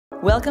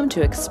Welcome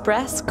to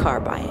Express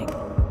Car Buying.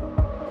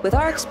 With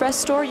our Express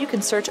store, you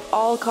can search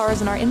all cars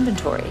in our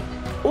inventory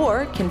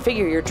or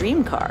configure your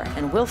dream car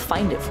and we'll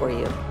find it for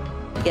you.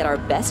 Get our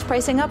best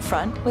pricing up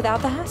front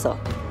without the hassle.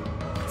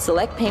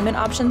 Select payment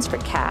options for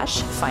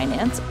cash,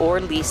 finance,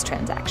 or lease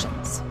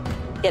transactions.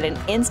 Get an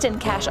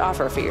instant cash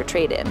offer for your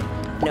trade-in.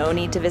 No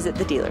need to visit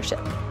the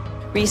dealership.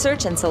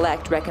 Research and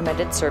select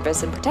recommended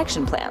service and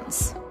protection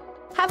plans.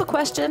 Have a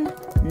question?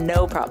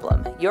 No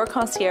problem. Your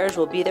concierge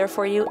will be there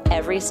for you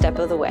every step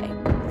of the way.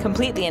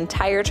 Complete the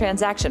entire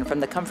transaction from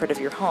the comfort of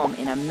your home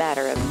in a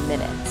matter of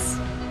minutes.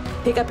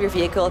 Pick up your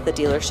vehicle at the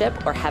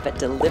dealership or have it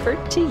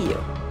delivered to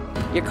you.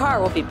 Your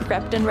car will be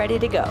prepped and ready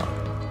to go,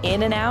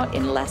 in and out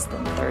in less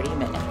than 30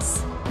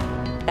 minutes.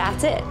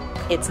 That's it.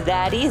 It's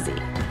that easy.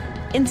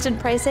 Instant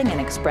pricing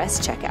and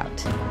express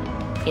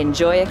checkout.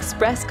 Enjoy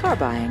Express Car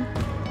Buying.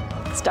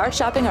 Start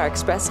shopping our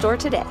Express store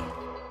today.